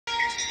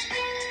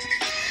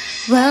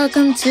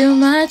Welcome to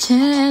my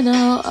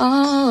channel,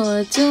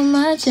 oh, to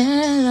my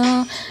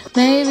channel.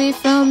 Maybe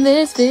from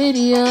this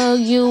video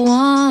you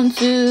want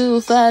to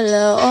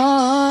follow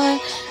or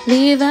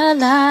leave a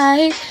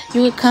like.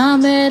 You would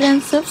comment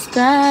and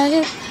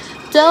subscribe.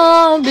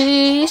 Don't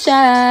be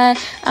shy,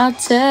 I'll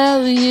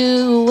tell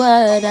you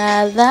what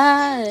I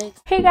like.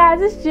 Hey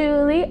guys, it's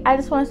Julie. I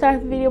just want to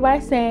start the video by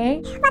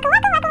saying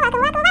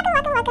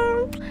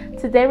welcome.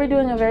 Today we're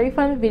doing a very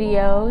fun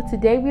video.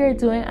 Today we are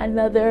doing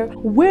another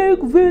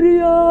wig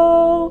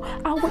video.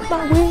 I whip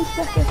my wigs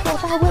back and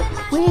forth. I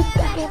whip wigs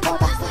back and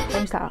forth.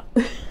 Let me stop.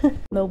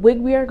 The wig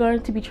we are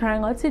going to be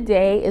trying on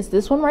today is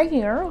this one right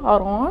here.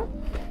 Hold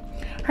on.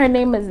 Her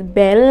name is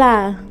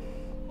Bella.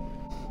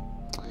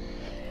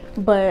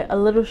 But a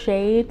little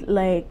shade,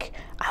 like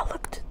I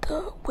looked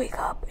the wig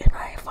up and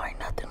I ain't find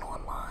nothing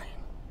online.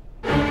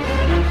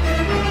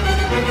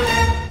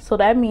 So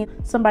that means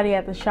somebody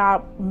at the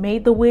shop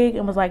made the wig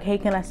and was like, hey,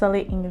 can I sell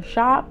it in your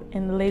shop?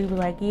 And the lady was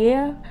like,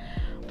 yeah.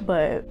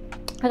 But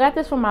I got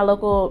this from my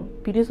local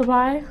beauty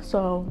supply,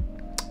 so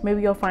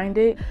maybe you'll find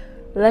it.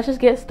 Let's just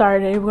get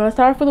started. We're gonna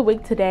start for the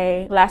wig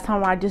today. Last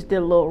time I just did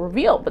a little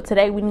reveal, but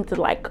today we need to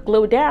like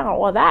glue it down,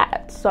 all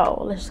that.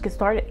 So let's just get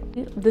started.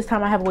 This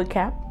time I have a wig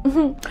cap.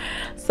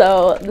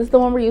 So this is the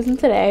one we're using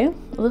today.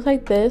 It looks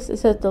like this. It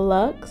says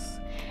Deluxe.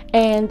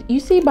 And you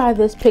see by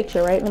this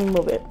picture, right? Let me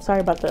move it. Sorry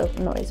about the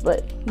noise,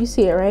 but you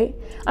see it, right?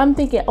 I'm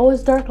thinking, oh,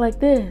 it's dark like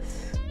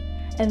this.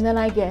 And then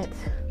I get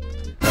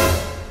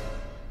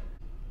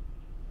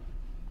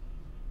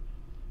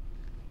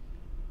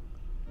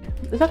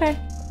it's okay.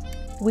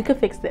 We could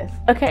fix this,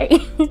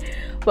 okay?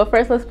 But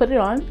first, let's put it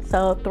on.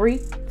 So 3,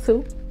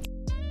 2.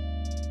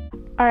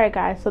 All right,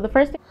 guys. So the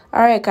first thing.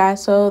 All right,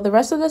 guys. So the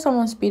rest of this I'm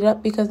gonna speed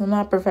up because I'm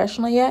not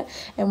professional yet.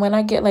 And when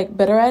I get like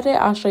better at it,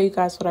 I'll show you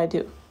guys what I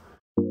do.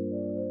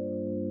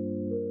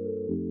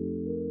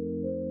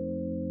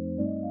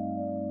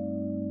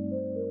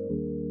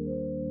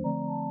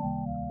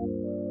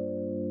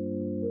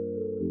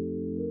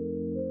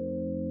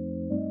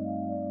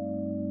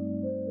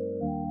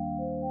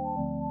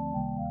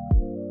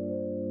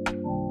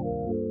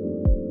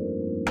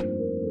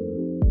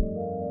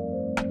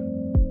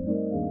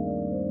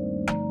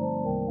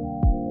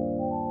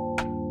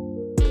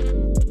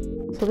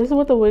 So this is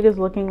what the wig is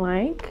looking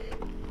like.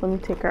 Let me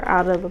take her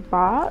out of the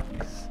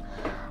box.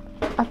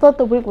 I thought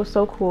the wig was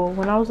so cool.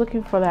 When I was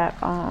looking for that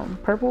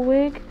purple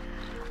wig,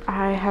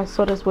 I had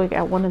saw this wig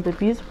at one of the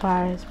beauty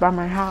supplies by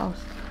my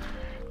house.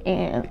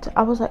 And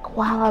I was like,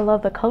 wow, I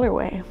love the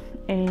colorway.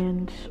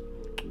 And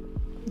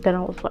then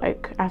I was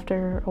like,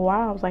 after a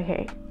while, I was like,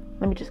 hey,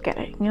 let me just get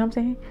it. You know what I'm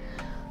saying?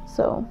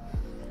 So,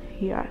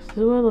 yes, this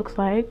is what it looks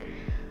like.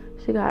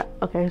 She got,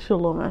 okay, she's a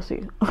little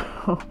messy.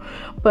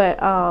 But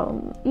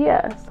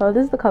yeah, so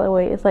this is the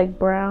colorway. It's like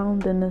brown,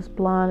 then this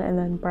blonde, and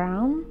then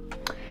brown.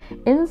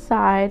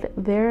 Inside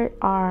there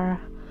are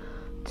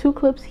 2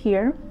 clips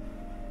here,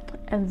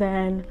 and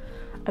then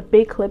a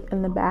big clip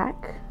in the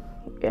back.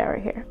 Yeah,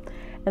 right here.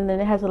 And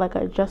then it has like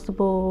an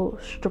adjustable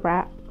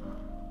strap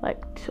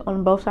like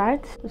on both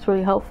sides. It's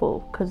really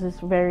helpful because it's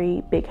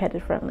very big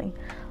headed friendly.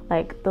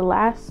 Like the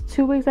last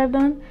 2 wigs I've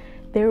done,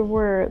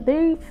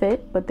 they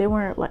fit, but they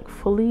weren't like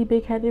fully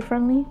big headed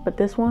friendly. But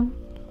this one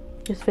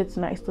just fits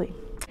nicely.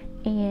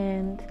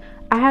 And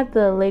I had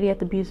the lady at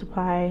the beauty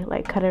supply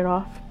like cut it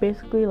off,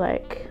 basically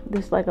like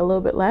this, like a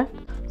little bit left,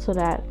 so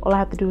that all I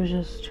have to do is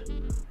just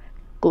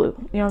glue.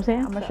 You know what I'm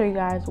saying? I'm gonna show you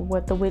guys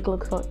what the wig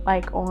looks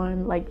like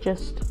on like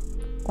just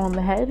on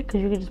the head,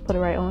 because you can just put it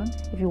right on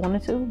if you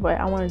wanted to,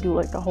 but I want to do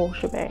like the whole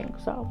shebang.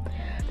 So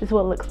this is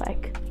what it looks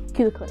like.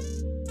 Cue the clip.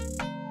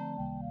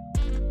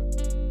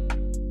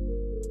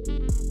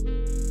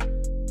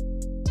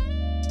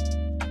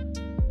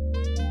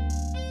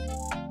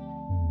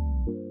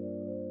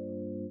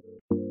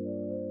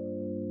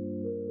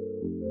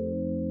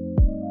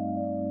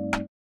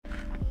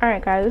 All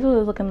right, guys, this is what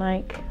it's looking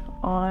like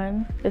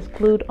on. It's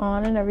glued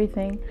on and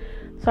everything.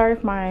 Sorry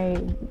if my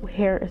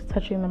hair is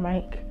touching the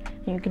mic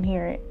and you can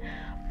hear it,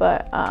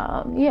 but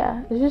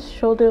yeah, it's just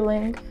shoulder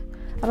length.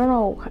 I don't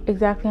know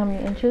exactly how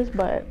many inches,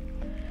 but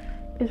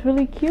it's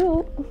really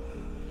cute.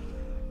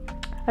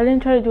 I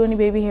didn't try to do any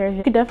baby hairs.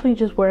 You could definitely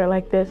just wear it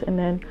like this and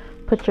then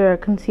put your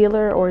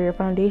concealer or your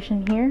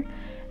foundation here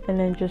and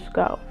then just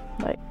go.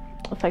 Like,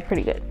 it's like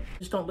pretty good.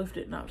 Just don't lift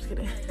it. No, I'm just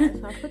kidding.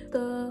 So I put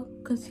the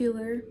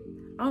concealer.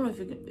 I don't know if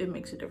it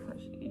makes a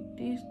difference.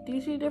 Do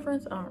you see a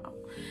difference? I don't know.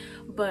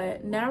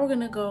 But now we're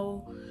gonna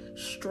go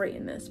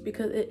straighten this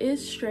because it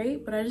is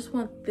straight, but I just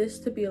want this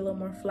to be a little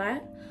more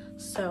flat.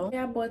 So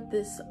I bought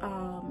this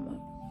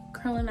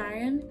curling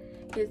iron.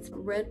 It's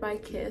Red by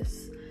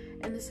Kiss,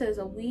 and it says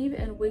a weave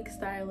and wig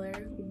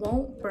styler,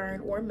 won't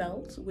burn or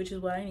melt, which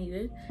is what I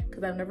needed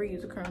because I've never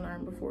used a curling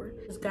iron before.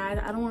 This guy,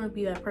 I don't want to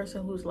be that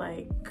person who's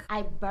like,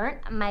 I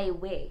burnt my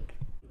wig.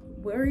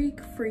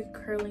 Worry-free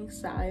curling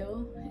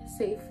style,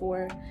 safe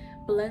for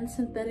blend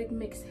synthetic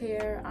mixed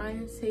hair,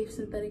 iron safe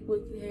synthetic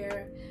wig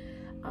hair,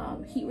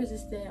 heat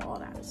resistant, all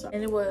that stuff.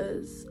 And it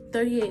was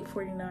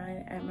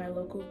 $38.49 at my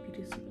local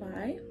beauty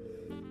supply.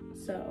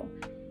 So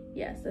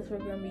Yes, that's what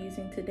we're going to be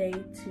using today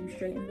to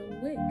straighten the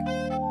wig.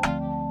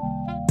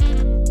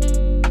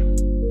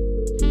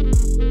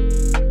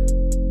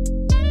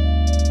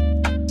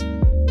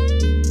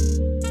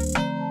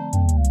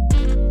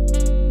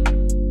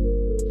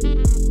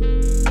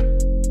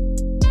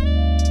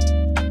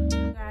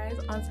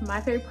 My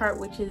favorite part,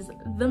 which is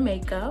the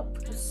makeup.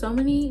 So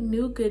many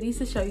new goodies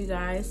to show you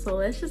guys, so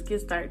let's just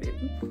get started.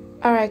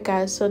 All right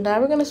guys, so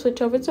now we're gonna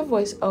switch over to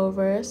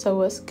voiceover. So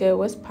what's good,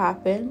 what's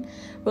poppin'?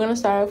 We're gonna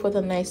start off with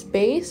a nice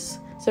base.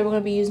 So we're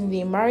gonna be using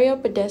the Mario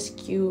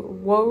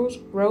Badescu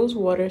rose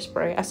water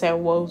spray. I said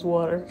rose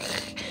water.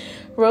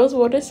 Rose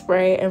water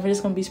spray, and we're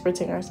just gonna be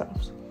spritzing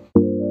ourselves.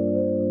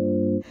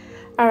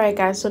 Alright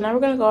guys, so now we're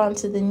going to go on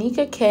to the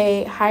Nicka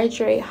K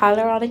Hydrate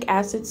Hyaluronic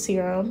Acid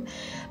Serum.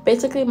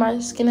 Basically, my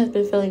skin has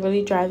been feeling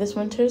really dry this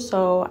winter,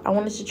 so I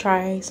wanted to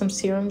try some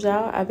serums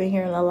out. I've been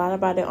hearing a lot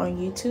about it on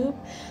YouTube.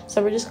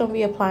 So we're just going to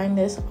be applying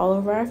this all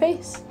over our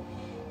face.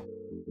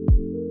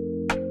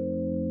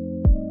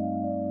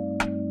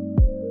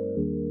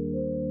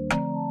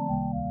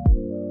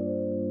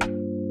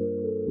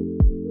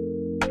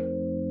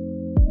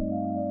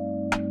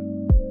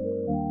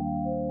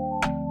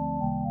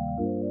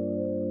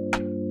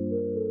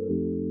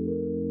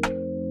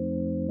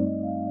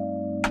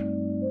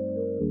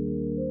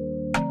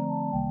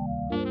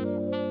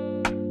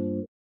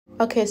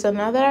 Okay, so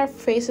now that our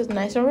face is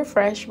nice and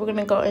refreshed, we're going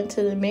to go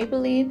into the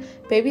Maybelline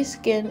Baby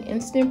Skin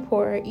Instant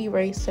Pore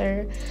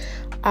Eraser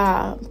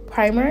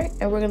primer,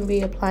 and we're going to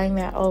be applying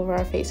that all over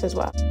our face as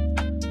well.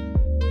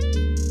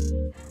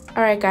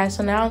 Alright guys,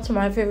 so now onto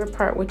my favorite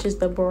part, which is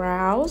the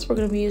brows. We're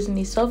going to be using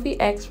the Sophie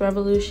X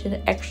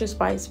Revolution Extra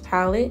Spice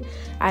palette.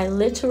 I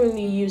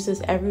literally use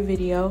this every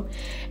video,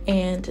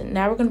 and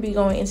now we're going to be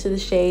going into the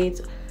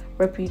shades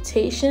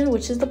Reputation,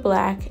 which is the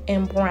black,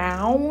 and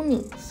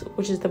Brownies,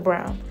 which is the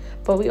brown.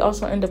 But we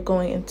also end up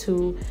going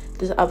into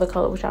this other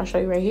color, which I'll show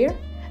you right here.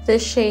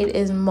 This shade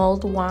is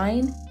Mulled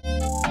Wine.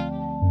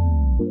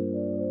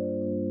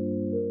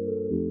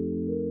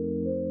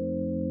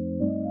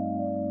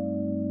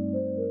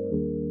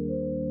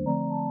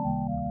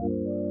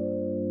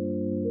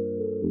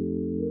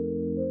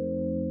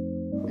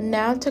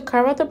 Now to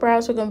carve out the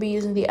brows, we're going to be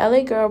using the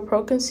LA Girl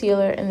Pro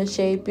Concealer in the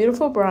shade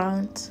Beautiful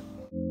Bronze.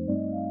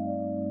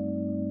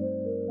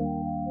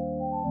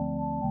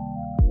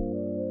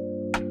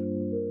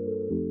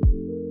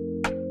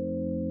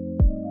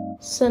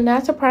 So now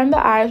to prime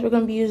the eyes, we're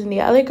going to be using the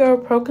LA Girl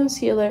Pro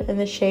Concealer in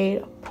the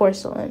shade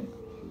Porcelain.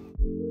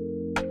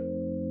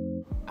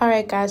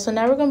 Alright guys, so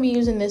now we're going to be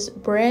using this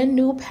brand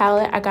new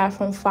palette I got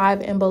from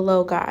 5 and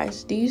Below,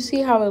 guys. Do you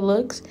see how it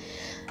looks?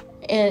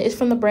 And it's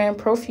from the brand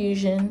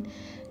Profusion.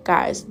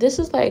 Guys, this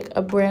is like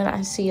a brand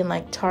I see in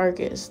like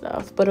Target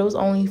stuff, but it was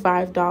only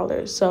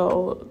 $5.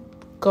 So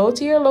go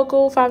to your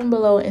local 5 and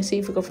Below and see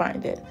if you can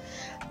find it.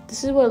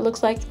 This is what it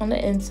looks like on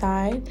the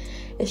inside.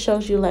 It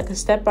shows you like a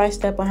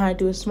step-by-step on how to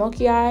do a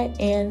smoky eye,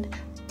 and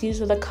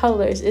these are the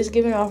colors. It's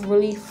giving off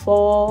really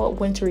fall,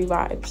 wintry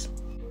vibes.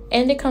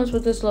 And it comes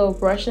with this little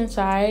brush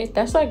inside.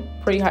 That's like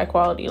pretty high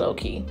quality,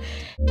 low-key.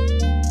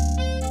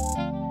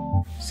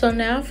 So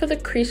now for the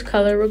crease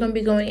color, we're going to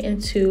be going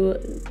into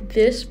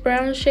this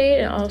brown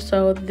shade and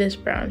also this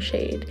brown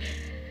shade.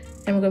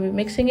 And we're going to be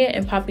mixing it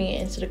and popping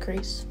it into the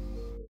crease.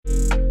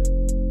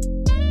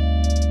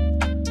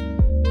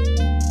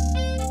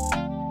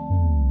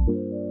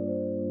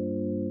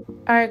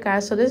 Alright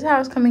guys, so this is how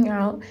it's coming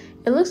out.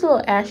 It looks a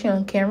little ashy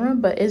on camera,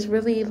 but it's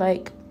really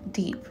like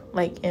deep,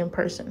 like in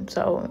person,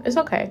 so it's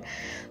okay.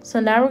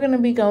 So now we're going to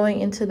be going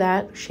into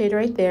that shade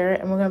right there,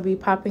 and we're going to be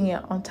popping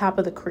it on top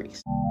of the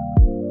crease.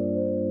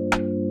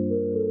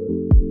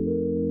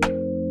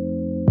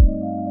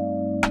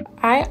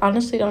 I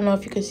honestly don't know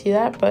if you can see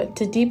that, but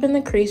to deepen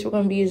the crease, we're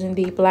going to be using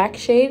the black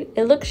shade.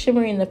 It looks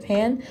shimmery in the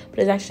pan, but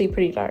it's actually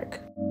pretty dark.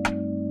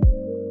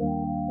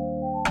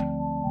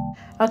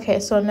 Okay,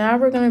 so now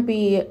we're going to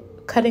be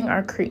cutting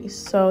our crease.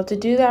 So to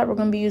do that, we're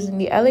going to be using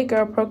the LA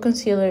Girl Pro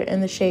Concealer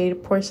in the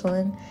shade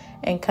Porcelain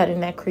and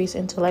cutting that crease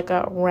into like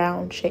a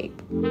round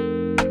shape.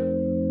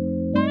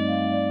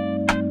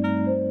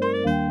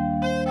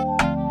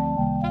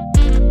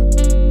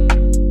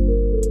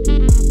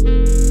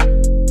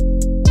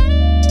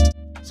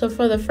 So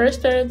for the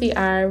first third of the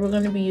eye, we're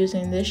going to be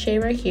using this shade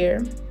right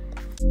here.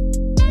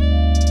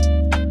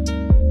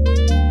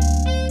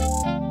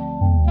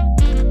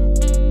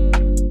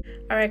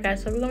 Alright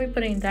guys, so we're going to be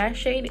putting that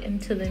shade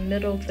into the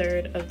middle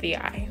third of the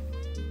eye.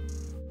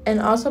 And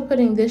also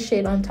putting this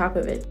shade on top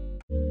of it.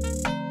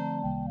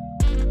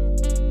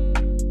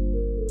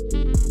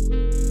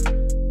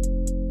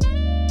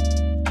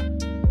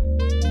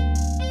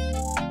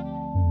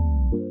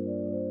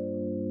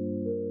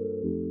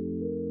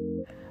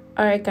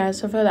 Alright guys,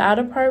 so for the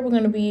outer part, we're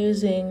going to be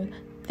using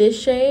this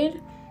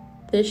shade,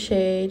 this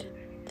shade,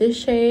 this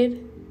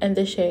shade, and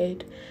this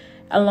shade,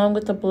 along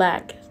with the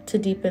black to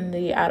deepen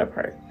the outer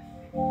part.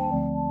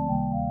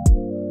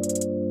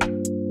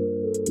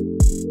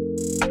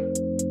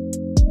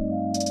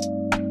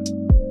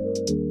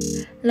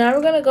 Now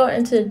we're going to go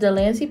into the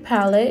Delancey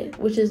palette,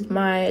 which is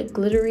my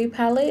glittery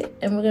palette.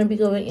 And we're going to be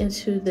going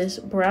into this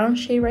brown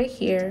shade right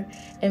here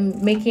and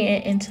making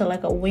it into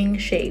like a wing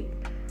shape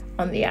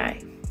on the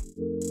eye.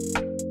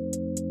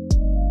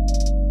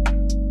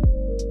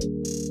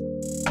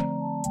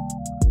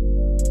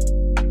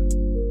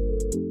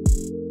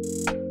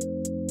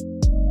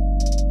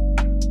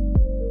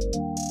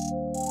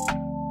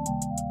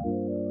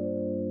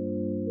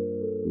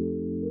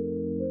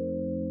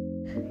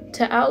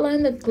 To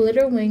outline the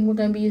glitter wing, we're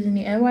going to be using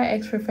the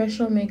NYX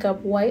Professional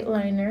Makeup White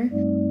Liner.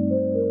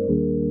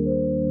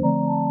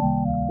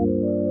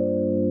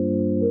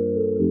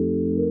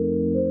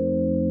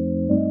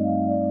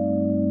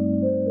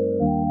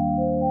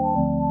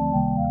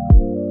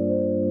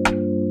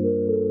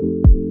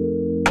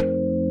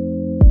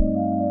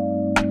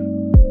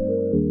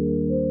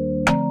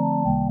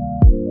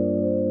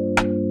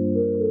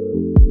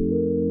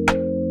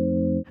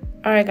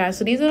 Alright guys,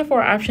 so these are the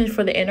 4 options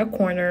for the inner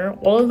corner.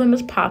 All of them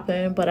is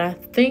popping, but I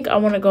think I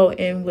want to go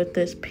in with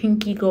this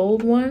pinky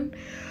gold one.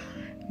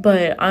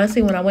 But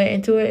honestly, when I went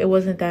into it, it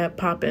wasn't that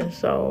popping,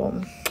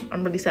 so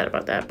I'm really sad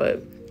about that,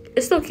 but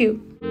it's still cute.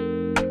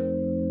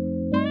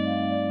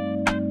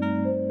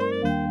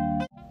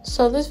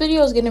 So this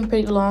video is getting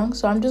pretty long,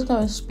 so I'm just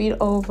going to speed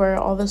over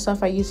all the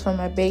stuff I use for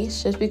my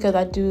base, just because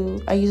I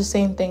use the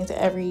same things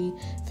every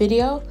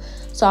video.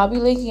 So I'll be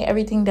linking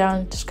everything down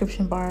in the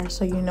description bar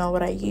so you know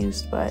what I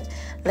used, but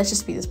let's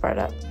just speed this part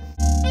up.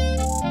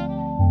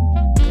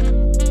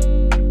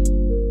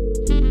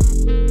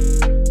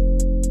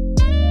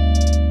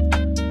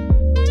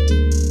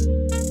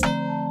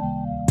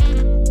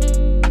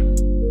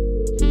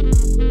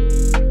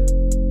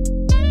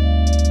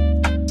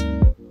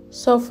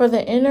 So for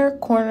the inner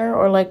corner,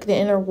 or like the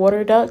inner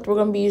water duct, we're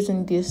going to be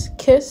using this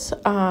Kiss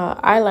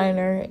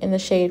eyeliner in the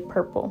shade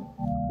Purple.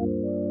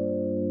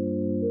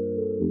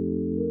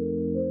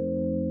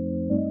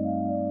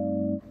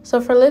 So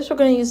for lips, we're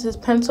going to use this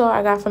pencil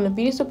I got from the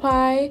beauty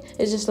supply.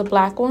 It's just a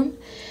black one,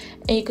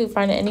 and you can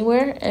find it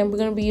anywhere. And we're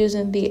going to be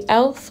using the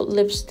e.l.f.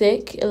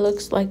 lipstick. It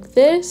looks like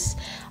this.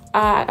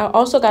 I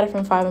also got it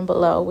from 5 and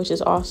Below, which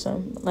is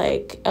awesome.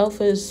 Like,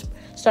 e.l.f. is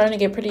starting to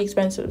get pretty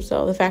expensive,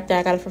 so the fact that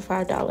I got it for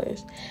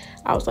 $5,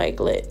 I was like,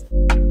 lit.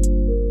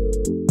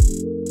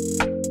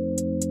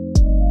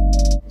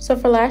 So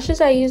for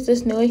lashes, I used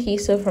this new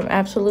adhesive from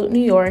Absolute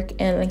New York,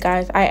 and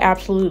guys, I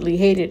absolutely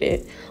hated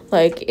it.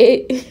 Like,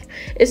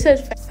 it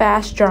says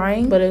fast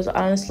drying, but it was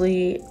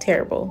honestly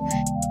terrible.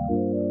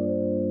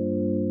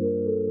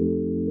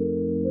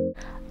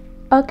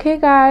 Okay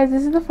guys,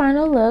 this is the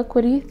final look.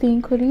 What do you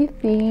think? What do you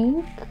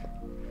think?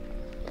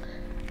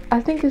 I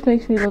think this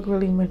makes me look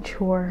really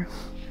mature.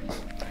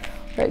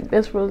 Like,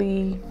 that's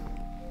really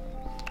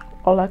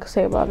all I can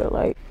say about it.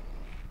 Like,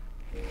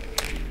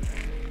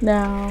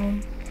 now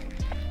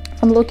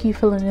I'm low-key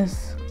feeling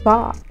this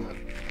bob,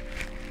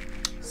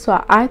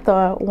 so I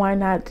thought, why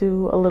not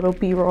do a little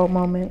b-roll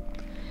moment?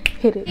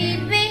 Hit it.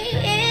 Baby,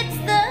 it's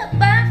the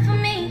bar for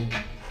me.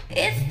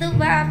 It's the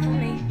bar for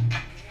me.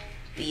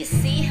 Do you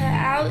see her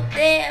out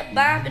there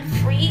bobbing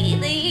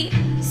freely?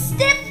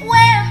 Stiff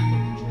wear,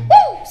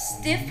 woo,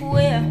 stiff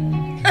wear.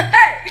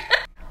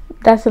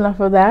 That's enough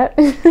of that.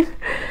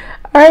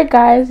 Alright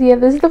guys, yeah,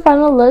 this is the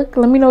final look.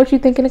 Let me know what you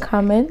think in the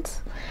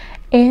comments.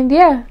 And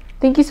yeah,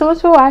 thank you so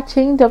much for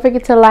watching. Don't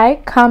forget to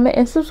like, comment,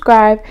 and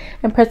subscribe,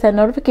 and press that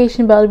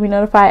notification bell to be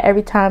notified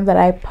every time that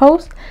I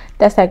post.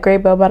 That's that gray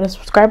bell by the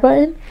subscribe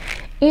button.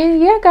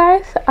 And yeah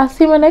guys, I'll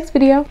see you in my next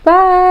video.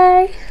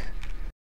 Bye.